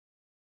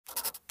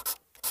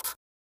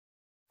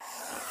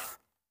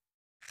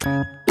Hello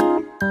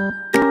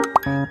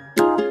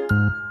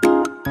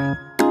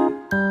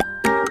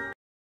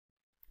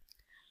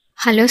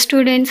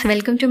students,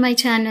 welcome to my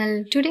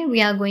channel. Today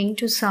we are going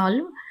to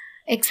solve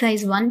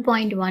exercise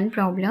 1.1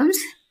 problems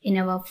in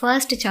our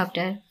first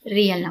chapter,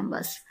 real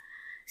numbers.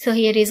 So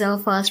here is our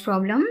first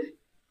problem.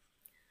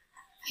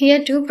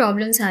 Here two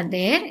problems are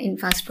there in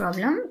first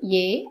problem,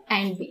 A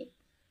and B.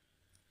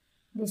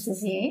 This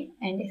is A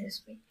and this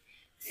is B.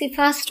 See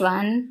first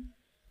one,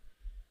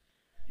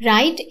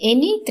 write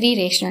any three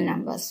rational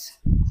numbers.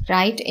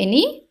 Write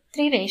any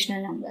three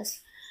rational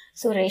numbers.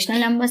 So rational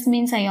numbers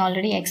means I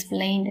already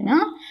explained,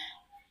 no?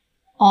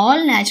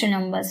 All natural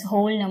numbers,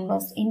 whole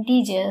numbers,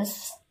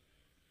 integers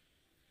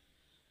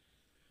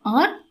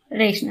are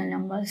rational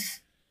numbers.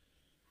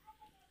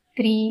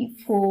 3,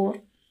 4,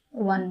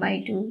 1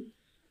 by 2,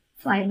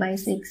 5 by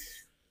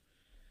 6,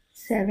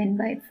 7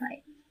 by 5.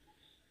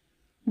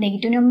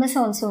 Negative numbers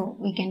also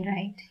we can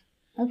write.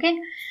 Okay.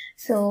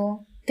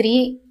 So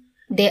 3,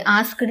 they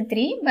asked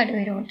 3 but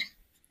we don't.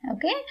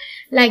 Okay.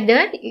 Like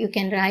that you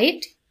can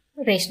write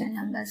rational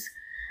numbers.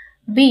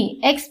 B.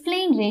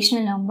 Explain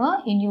rational number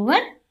in your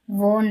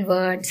own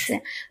words.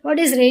 What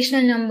is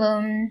rational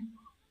number?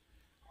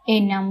 A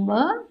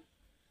number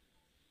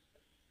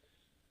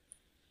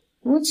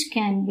which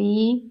can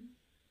be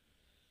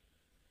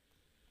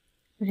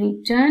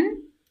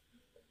written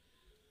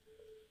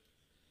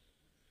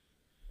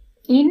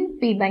in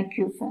P by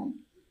Q form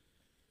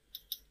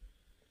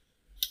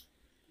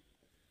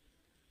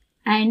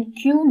and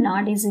Q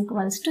naught is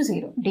equals to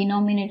 0.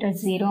 Denominator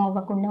 0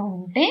 avakunda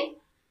unte,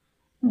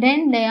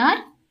 then they are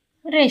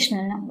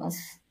rational numbers.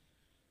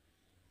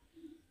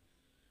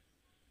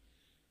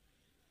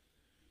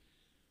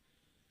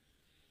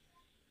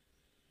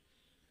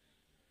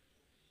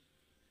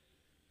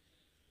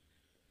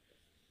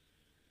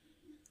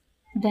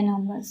 The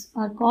numbers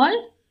are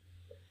called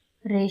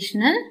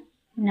rational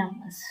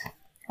numbers.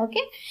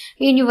 Okay.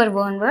 In your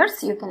own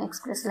words, you can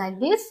express like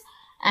this.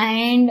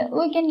 And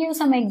we can give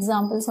some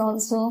examples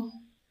also.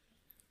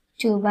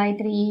 2 by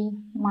 3,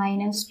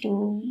 minus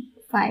 2,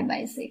 5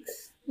 by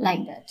 6.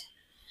 Like that.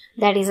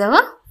 That is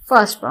our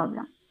first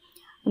problem.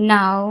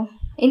 Now,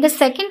 in the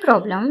second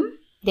problem,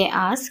 they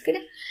asked,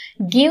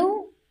 give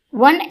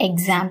one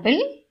example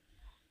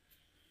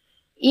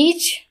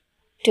each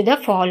to the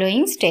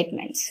following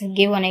statements.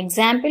 Give an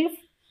example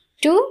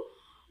to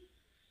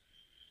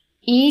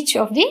each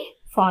of the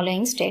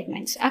following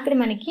statements. అక్కడ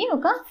మనకి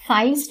ఒక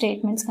 5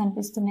 statements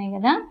కనిపిస్తున్నాయి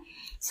కదా.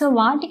 So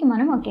వాటికి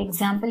మనం ఒక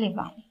example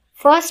ఇవ్వాలి.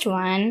 First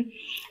one,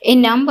 a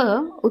number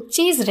which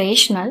is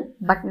rational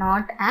but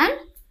not an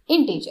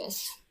integers.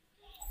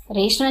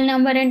 Rational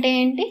number అంటే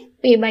ఏంటి?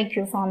 P by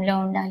Q form లో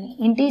ఉండాలి.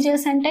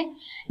 Integers అంటే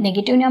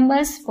negative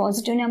numbers,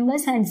 positive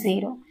numbers and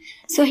 0.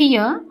 So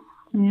here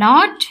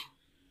not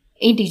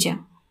integer,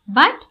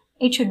 but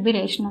it should be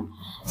rational.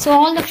 So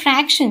all the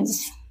fractions,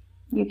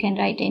 you can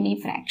write any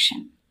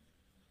fraction.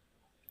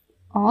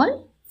 All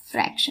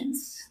fractions.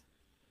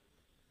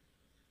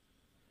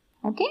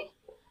 Okay.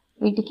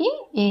 వీటికి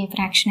ఏ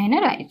fraction అయినా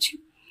రాయొచ్చు.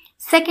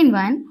 Second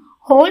one,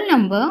 whole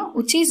number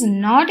which is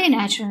not a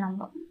natural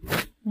number.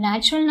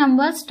 Natural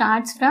number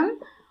starts from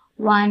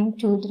 1,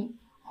 2, 3.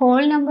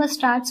 Whole number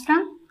starts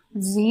from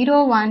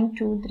 0, 1,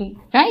 2, 3.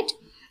 Right?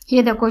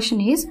 Here the question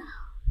is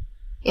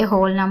a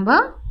whole number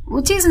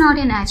which is not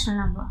a natural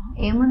number.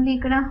 ఏముంది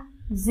ఇక్కడ?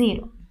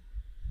 0.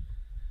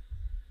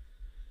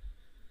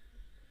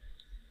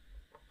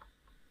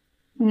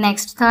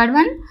 Next, third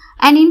one,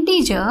 an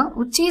integer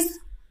which is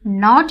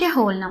not a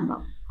whole number.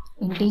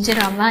 Integer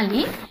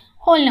అవ్వాలి,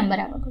 whole number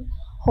అవ్వకూడదు.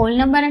 Whole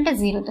number అంటే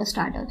 0 తో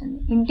start అవుతుంది.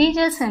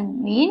 Integers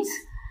means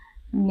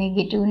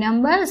negative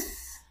numbers,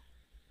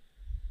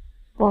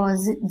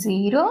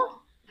 0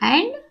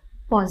 and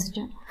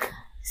positive.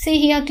 See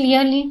here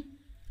clearly,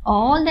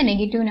 all the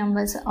negative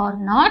numbers are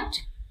not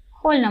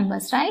whole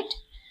numbers, right?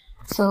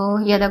 So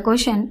here the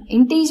question,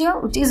 integer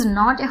which is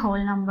not a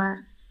whole number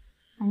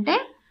అంటే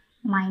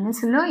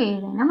minus లో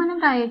ఏదైనా మనం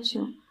రాయొచ్చు.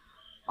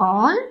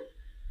 All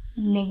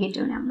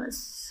negative numbers.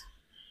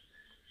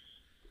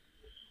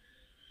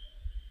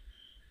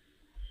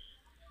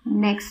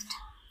 Next,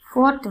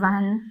 fourth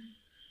one,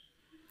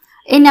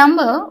 a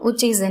number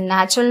which is a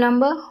natural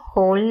number,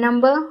 whole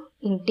number,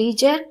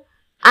 integer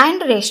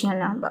and rational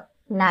number.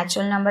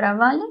 Natural number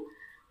అవ్వాలి,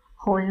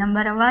 whole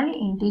number అవ్వాలి,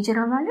 integer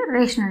అవ్వాలి,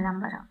 rational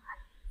number అవ్వాలి.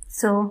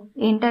 So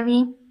ఏంటవి?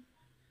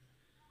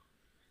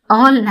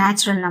 All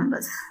natural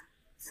numbers.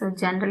 So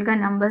general గా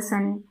numbers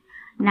and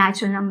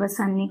natural numbers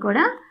అన్నీ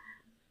కూడా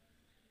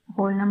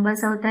whole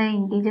numbers అవుతాయి,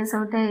 integers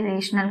అవుతాయి,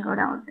 rational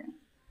కూడా అవుతాయి.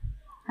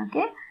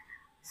 Okay.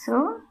 So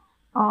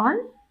all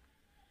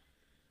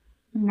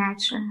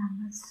natural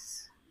numbers.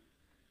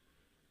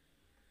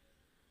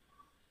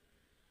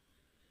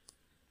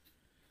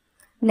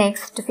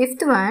 Next,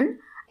 fifth one,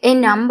 a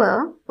number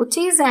which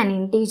is an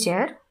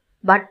integer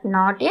but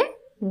not a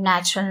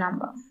natural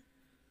number.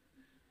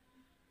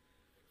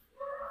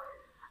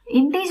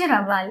 Integer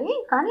అవ్వాలి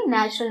కానీ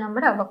natural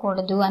number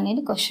అవ్వకూడదు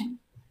అనేది question.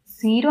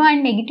 0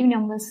 and negative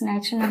numbers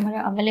natural number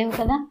అవ్వలేవు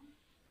కదా.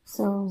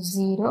 So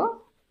 0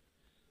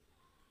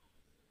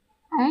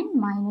 and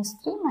minus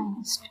 3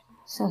 minus 2.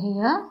 So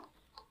here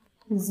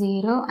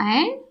 0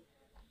 and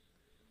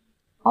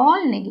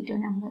all negative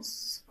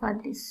numbers for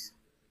this.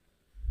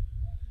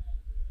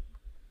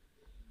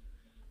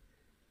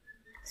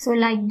 So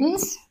like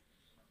this,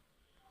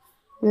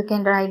 you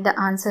can write the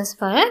answers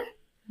for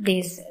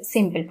these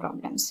simple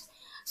problems.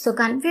 So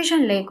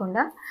confusion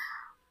lekunda,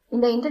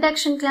 in the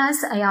introduction class,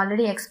 I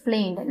already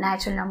explained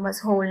natural numbers,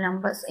 whole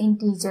numbers,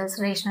 integers,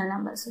 rational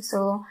numbers.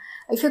 So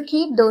if you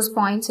keep those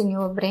points in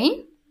your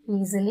brain,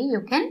 easily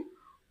you can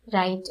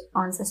write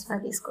answers for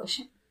this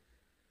question.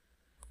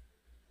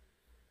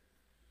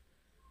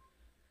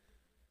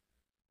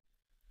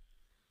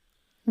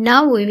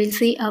 Now we will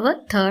see our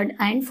third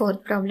and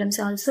fourth problems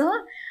also.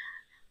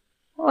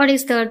 What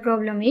is third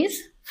problem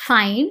is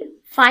find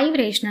 5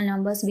 rational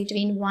numbers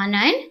between 1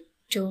 and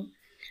 2.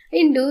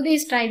 In do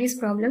these, try these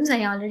problems,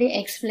 I already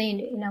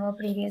explained in our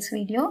previous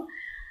video.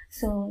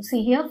 So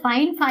see here,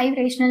 find 5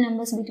 rational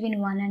numbers between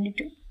 1 and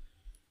 2.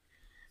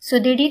 So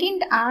they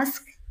didn't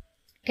ask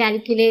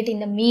calculate in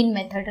the mean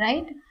method,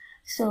 right?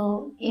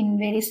 So in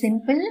very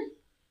simple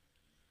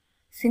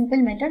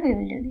method we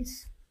will do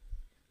this.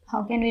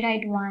 How can we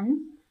write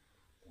 1?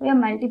 We are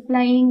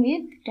multiplying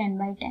with 10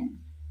 by 10.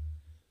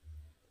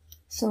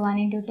 So 1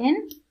 into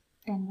 10,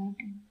 10 by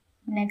 10.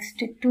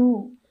 Next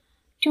 2.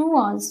 2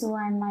 also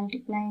I am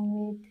multiplying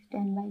with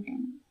 10 by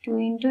 10. 2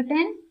 into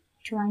 10,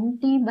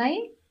 20 by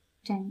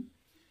 10.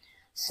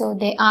 So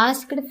they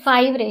asked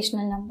 5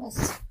 rational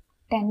numbers.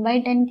 10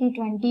 by 10 ki,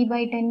 20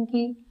 by 10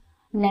 ki,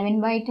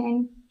 11 by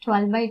 10,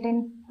 12 by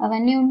 10.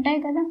 Avanni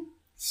untai kada.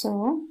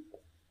 So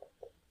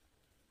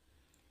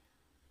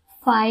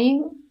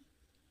 5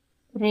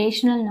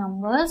 rational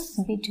numbers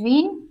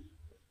between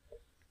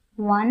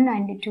 1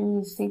 and 2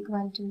 is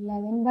equal to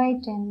 11 by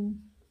 10,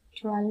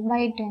 12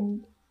 by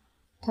 10,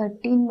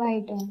 13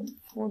 by 10,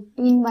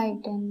 14 by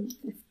 10,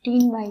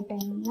 15 by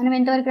 10. మనం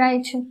ఎంతవరకు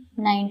రాయొచ్చు?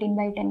 19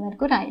 by 10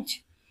 వరకు రాయొచ్చు.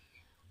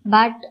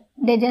 But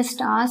they just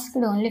asked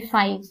only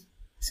 5.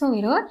 So we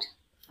wrote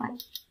 5.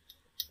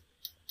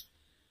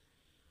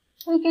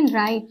 We can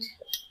write.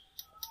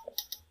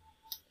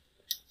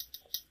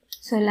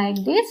 So like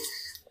this,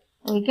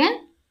 we can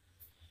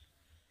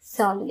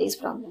solve these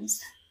problems.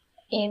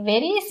 A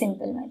very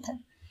simple method.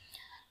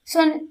 So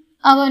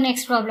our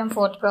next problem,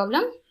 fourth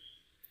problem.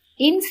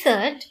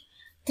 Insert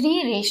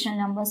 3 rational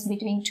numbers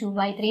between 2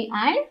 by 3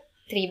 and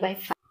 3 by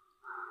 5.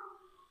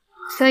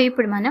 So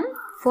ఇప్పుడు మనం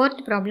fourth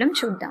problem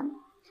చూద్దాం.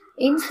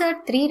 Insert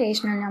 3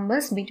 rational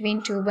numbers between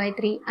 2 by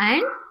 3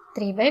 and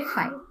 3 by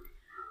 5.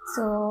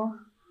 So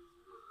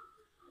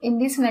in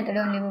this method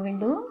only we will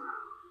do.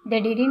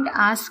 They didn't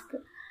ask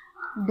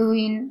do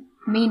in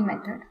mean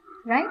method,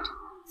 right?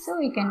 So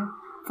we can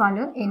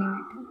follow any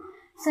method.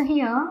 So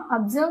here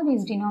observe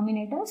these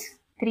denominators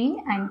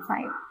 3 and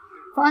 5.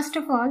 First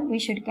of all, we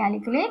should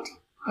calculate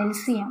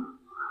LCM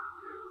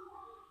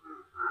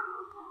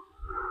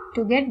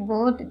to get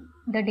both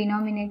the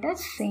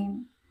denominators same.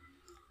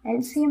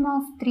 LCM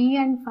of 3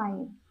 and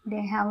 5,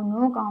 they have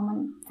no common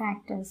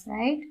factors,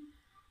 right?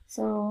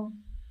 So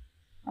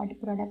what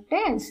product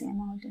LCM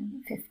out in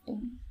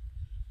 15.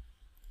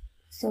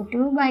 So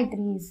 2 by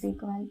 3 is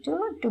equal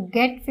to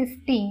get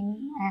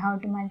 15, I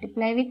have to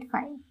multiply with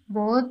 5,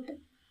 both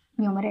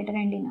numerator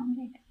and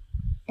denominator.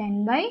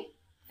 10 by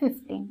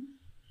 15.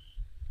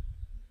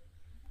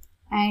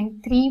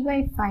 And 3 by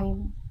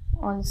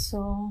 5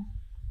 also.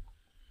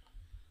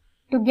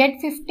 To get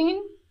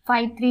 15,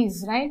 5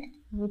 3s, right?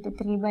 With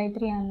 3 by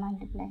 3 I am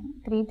multiplying.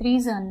 3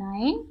 3s are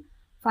 9,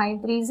 5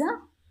 3s are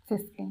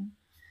 15.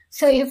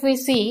 So if we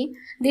see,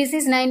 this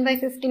is 9 by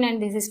 15 and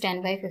this is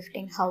 10 by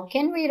 15. How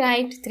can we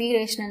write 3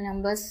 rational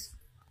numbers,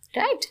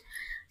 right?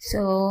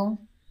 So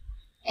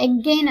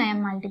again I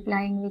am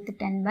multiplying with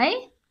 10 by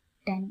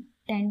 10.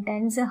 10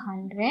 tens are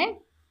 100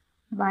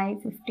 by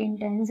 15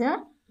 tens are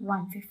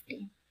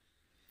 150.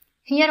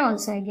 Here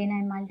also again I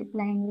am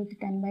multiplying with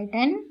 10 by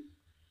 10,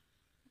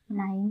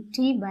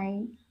 90 by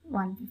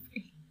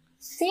 150.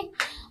 See,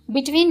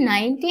 between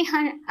 90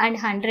 and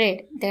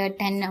 100, there are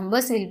 10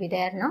 numbers will be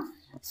there, no?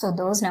 So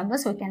those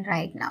numbers we can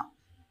write now.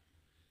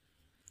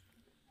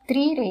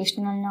 3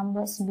 rational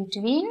numbers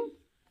between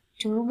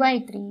 2 by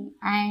 3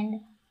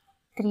 and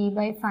 3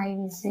 by 5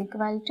 is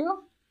equal to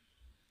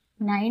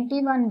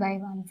 91 by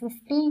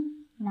 150,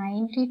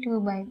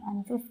 92 by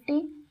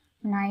 150,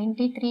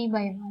 93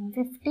 by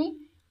 150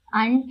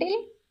 until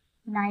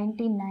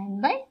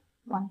 99 by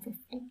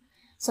 150.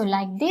 So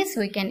like this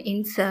we can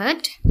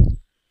insert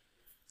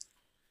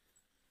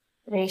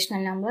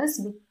rational numbers.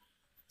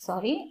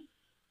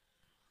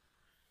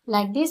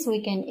 Like this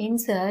we can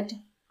insert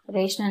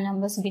rational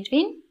numbers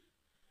between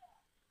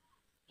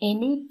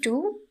any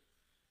 2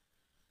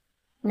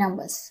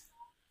 numbers.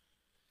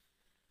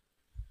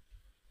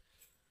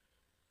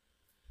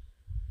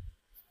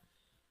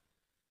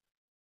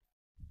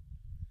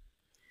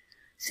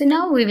 So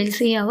now we will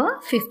see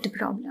our fifth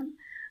problem.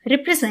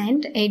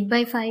 Represent 8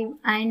 by 5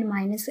 and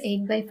minus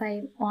 8 by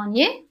 5 on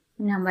a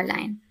number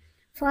line.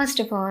 First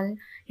of all,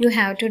 you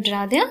have to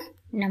draw the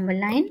number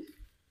line.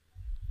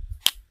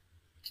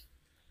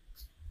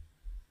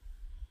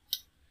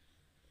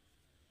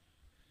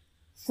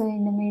 So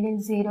in the middle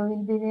 0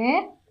 will be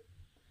there,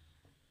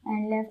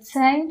 and left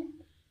side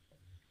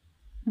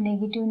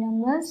negative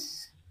numbers,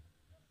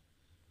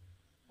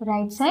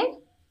 right side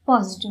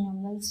positive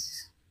numbers.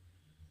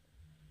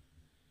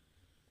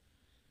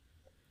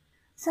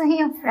 So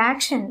here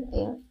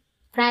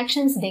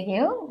fractions they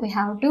give, we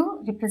have to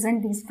represent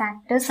these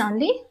factors on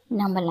the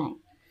number line.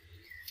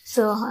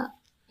 So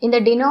in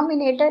the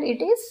denominator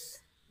it is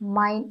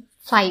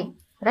 5,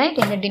 right?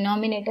 In the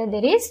denominator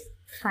there is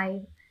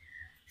 5.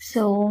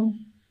 So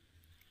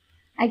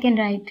I can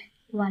write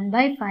 1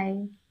 by 5,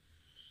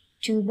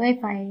 2 by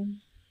 5,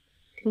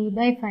 3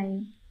 by 5,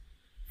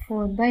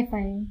 4 by 5,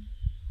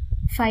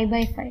 5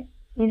 by 5.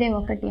 ఇదే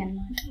ఒకటి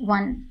అన్నమాట.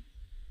 1,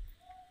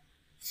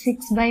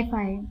 6 by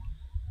 5,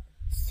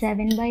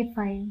 7 by 5,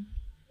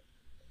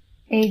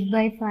 8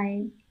 by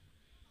 5,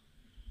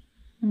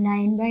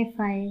 9 by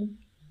 5,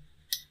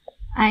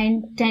 and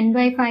 10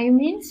 by 5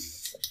 means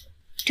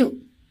 2.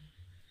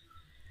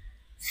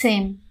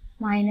 Same,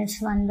 minus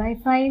 1 by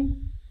 5,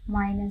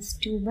 minus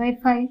 2 by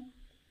 5,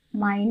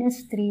 minus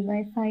 3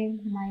 by 5,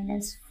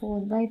 minus 4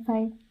 by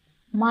 5,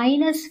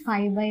 minus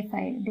 5 by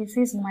 5, this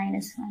is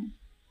minus 1,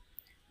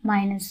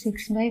 minus 6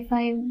 by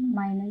 5,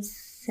 minus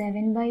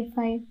 7 by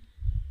 5,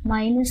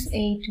 minus 8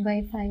 by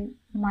 5,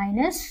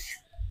 minus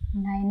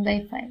 9 by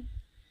 5,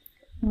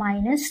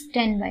 minus 10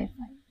 by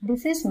 5,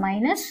 this is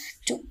minus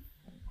 2.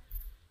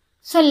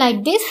 So like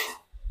this,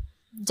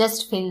 just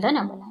fill the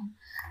number line.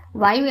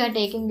 Why we are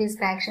taking these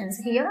fractions?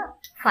 Here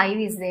 5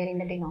 is there in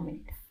the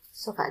denominator,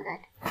 so for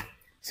that.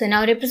 So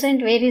now represent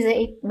where is 8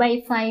 by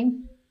 5,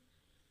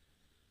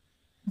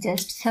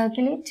 just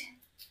circle it,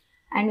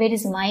 and where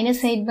is minus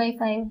 8 by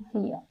 5?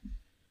 Here.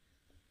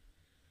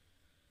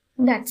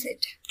 That's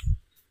it.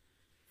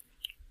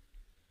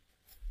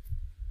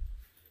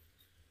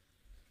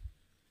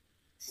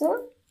 So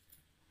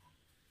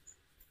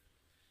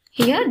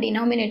here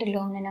denominator లో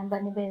ఉన్న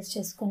number ని base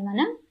చేసుకొని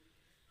మనం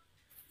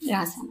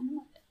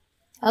రాసామన్నమాట.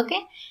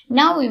 Okay,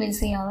 now we will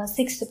see our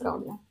sixth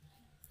problem.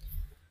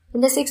 In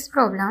the sixth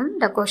problem,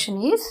 the question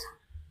is,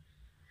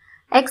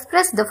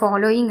 express the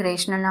following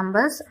rational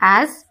numbers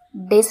as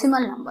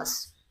decimal numbers.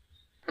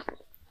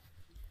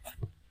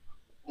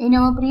 In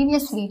our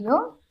previous video,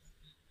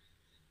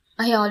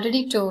 I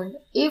already told,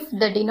 if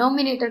the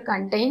denominator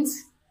contains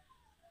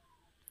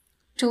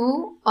 2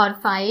 or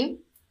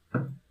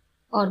 5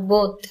 or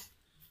both,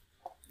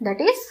 that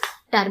is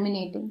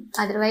terminating,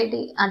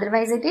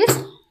 otherwise it is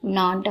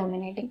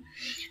non-terminating.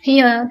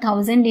 Here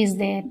 1000 is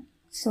there,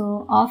 so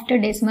after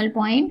decimal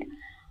point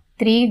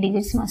 3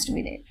 digits must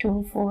be there,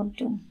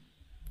 242,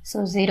 so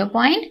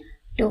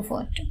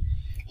 0.242.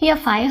 Here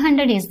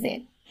 500 is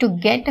there. To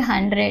get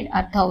 100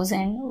 or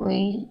 1000, we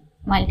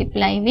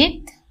multiply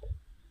with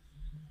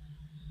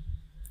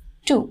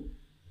 2,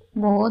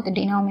 both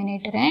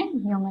denominator and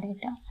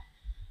numerator.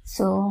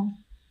 So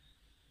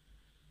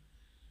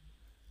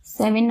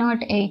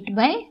 708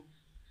 by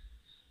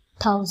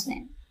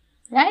 1000,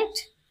 right?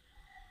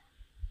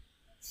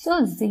 So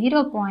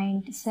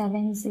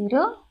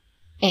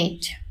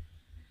 0.708.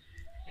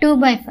 2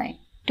 by 5.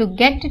 To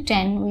get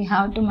 10, we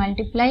have to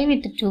multiply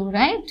with 2,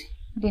 right?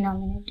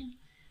 Denominator.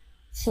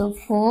 So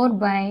 4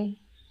 by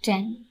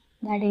 10,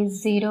 that is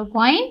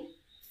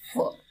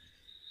 0.4.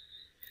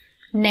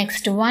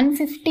 Next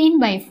 115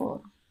 by 4.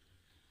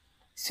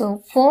 So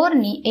 4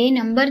 ni a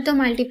number to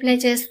multiply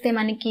cheste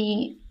manaki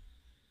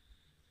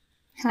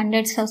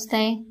hundreds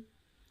vastayi,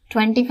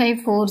 25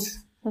 4s,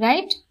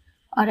 right?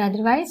 Or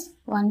otherwise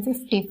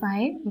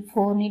 155,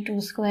 4 ni 2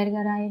 square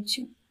ga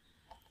rayachu,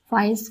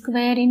 5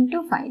 square into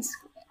 5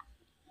 square,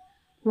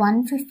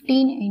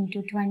 115 into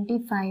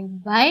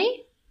 25 by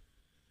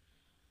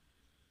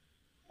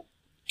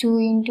 2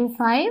 into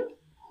 5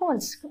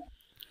 whole square.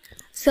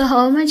 So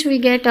how much we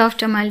get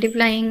after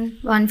multiplying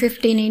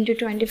 115 into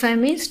 25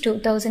 means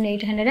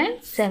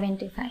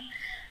 2875.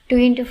 2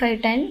 into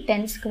 5 10,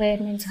 10 square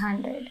means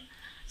 100.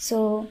 So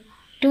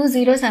 2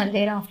 zeros are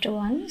there after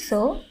 1, so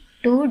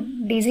 2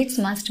 digits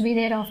must be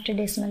there after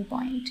decimal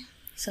point.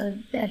 So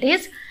that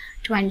is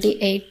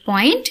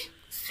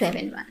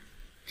 28.71.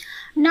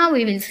 Now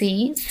we will see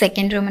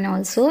second Roman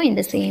also in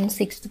the same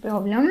sixth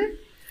problem.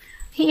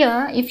 Here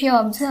if you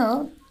observe,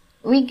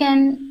 we can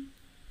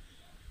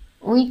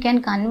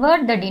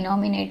convert the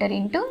denominator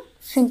into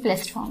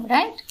simplest form,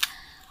 right?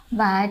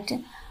 But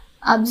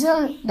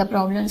observe the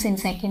problems in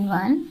second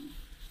one.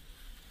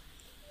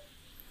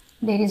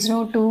 There is no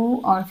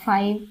 2 or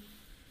 5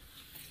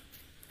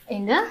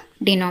 in the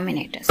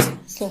denominators.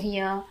 So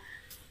here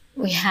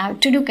we have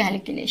to do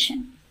calculation.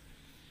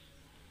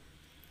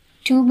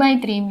 2 by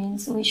 3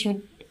 means we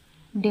should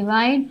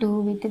divide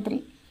 2 with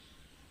 3.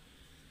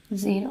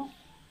 0.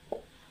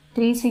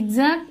 3 6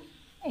 are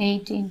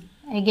 18.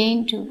 Again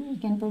 2, we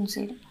can put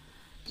 0.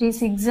 3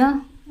 6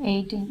 are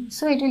 18.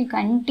 So it will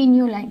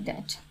continue like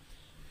that.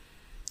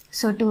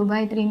 So 2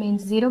 by 3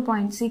 means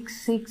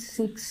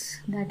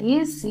 0.666, that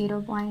is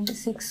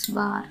 0.6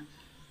 bar.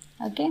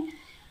 Okay.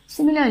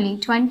 Similarly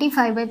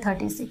 25 by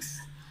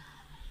 36.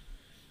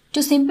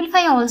 To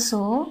simplify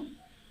also,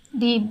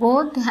 they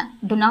both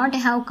do not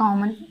have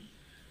common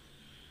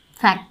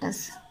factors.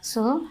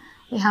 So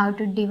we have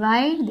to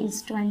divide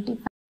this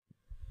 25.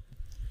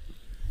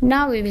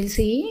 Now we will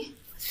see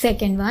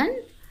second one,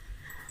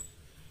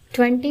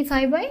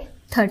 25 by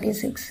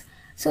 36.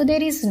 So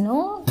there is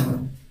no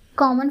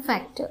common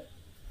factor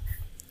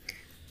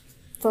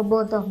for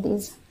both of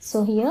these.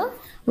 So here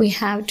we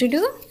have to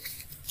do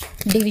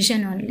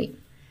division only.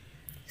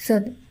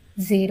 So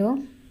 0,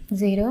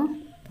 0,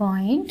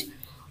 point.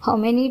 How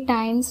many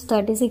times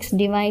 36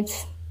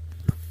 divides?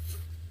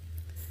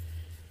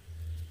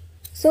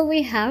 So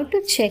we have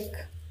to check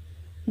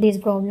these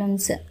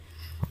problems.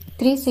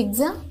 3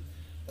 6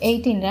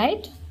 18,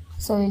 right?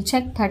 So we'll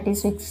check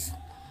 36.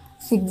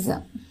 6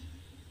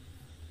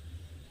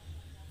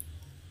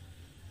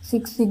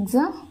 6 6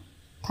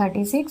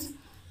 36.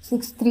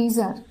 6 3s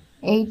are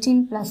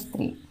 18 plus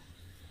 3.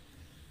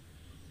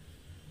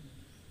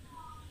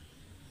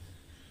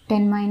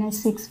 10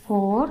 minus 6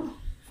 4.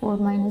 4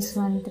 minus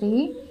 1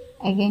 3.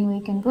 Again we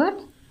can put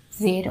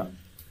 0.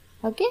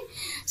 Okay.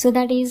 So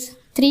that is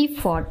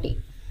 340.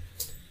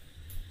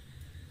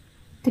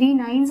 3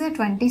 9s are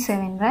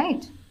 27,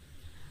 right?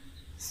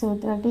 So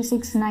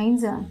 36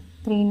 9s are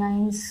 3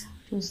 9s,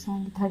 2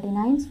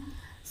 39s.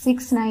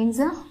 6 9s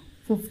are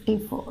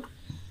 54.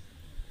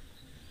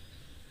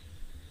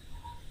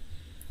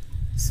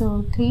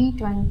 So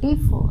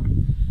 324.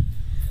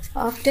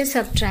 After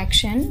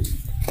subtraction,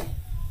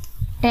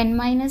 10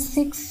 minus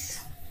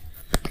 6,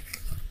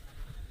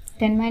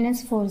 10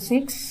 minus 4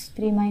 6,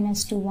 3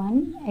 minus 2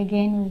 1.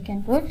 Again we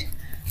can put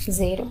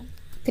 0.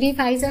 3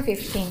 5s are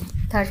 15.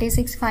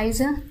 36 5s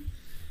are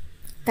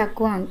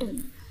తక్కువ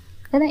ఉంటుంది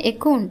కదా,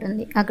 ఎక్కువ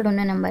ఉంటుంది అక్కడ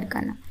ఉన్న number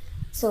కన్నా.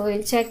 So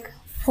will check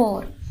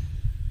 4.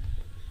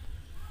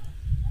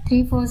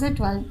 3 4s are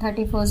 12.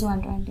 34s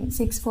 120.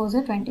 6 4s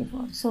are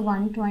 24. So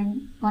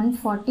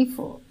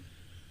 144.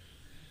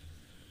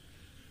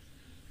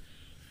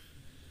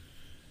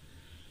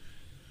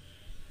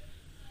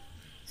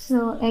 So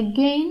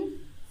again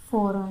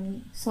 4 only.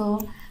 So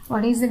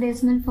what is the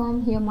decimal form?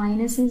 Here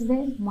minus is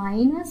there.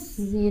 Minus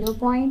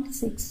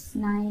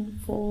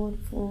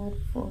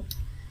 0.6944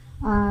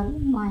 or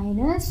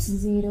minus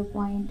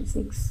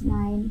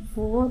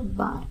 0.694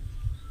 bar.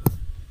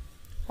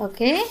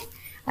 Okay.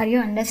 Are you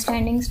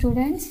understanding,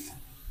 students?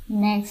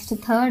 Next,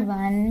 third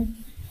one,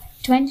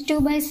 22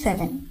 by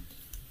 7.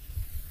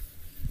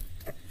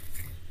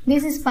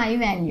 This is pi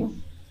value.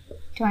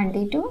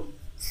 22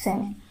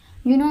 7.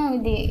 You know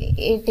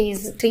it is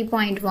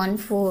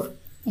 3.14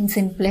 in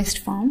simplest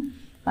form,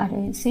 but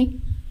we'll see.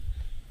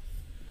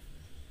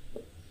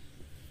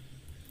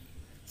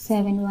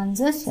 7 1s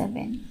are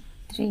 7.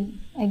 3.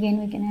 Again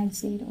we can add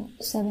 0.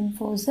 7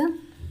 4s are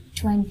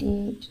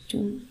 28.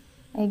 2.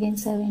 Again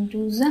 7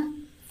 2s are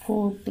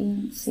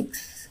 14.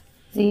 6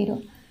 0.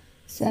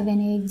 7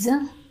 8s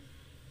are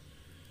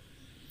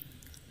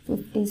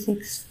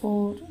 56.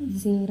 4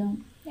 0.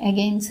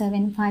 Again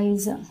 7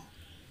 5s are.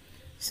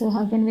 So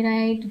how can we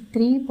write?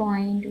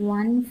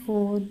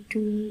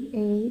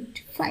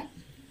 3.14285.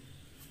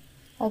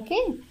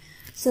 Okay.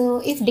 So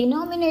if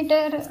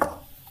denominator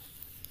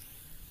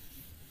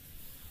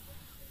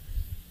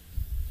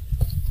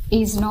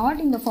is not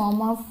in the form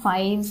of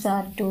 5s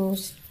or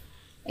 2s,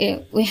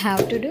 we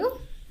have to do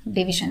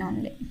division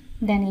only.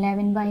 Then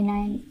 11 by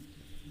 9.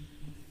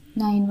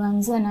 9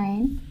 1s are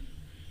 9.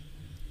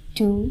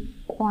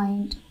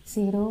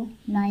 2.0.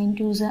 9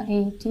 2s are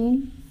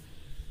 18.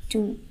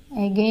 2.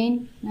 Again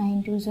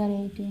 9 2s are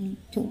 18.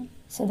 2.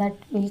 So that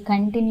will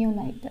continue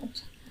like that.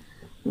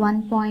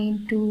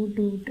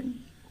 1.222.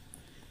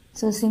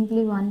 So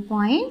simply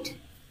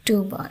 1.2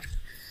 bar.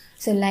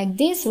 So like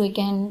this we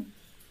can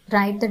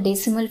write the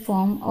decimal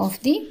form of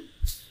the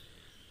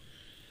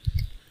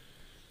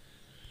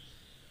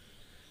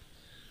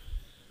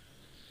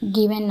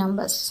given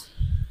numbers.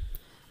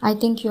 I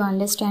think you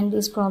understand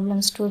these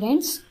problems,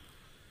 students.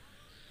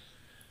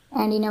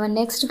 And in our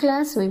next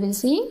class we will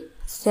see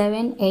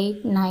 7,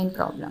 8, 9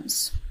 problems.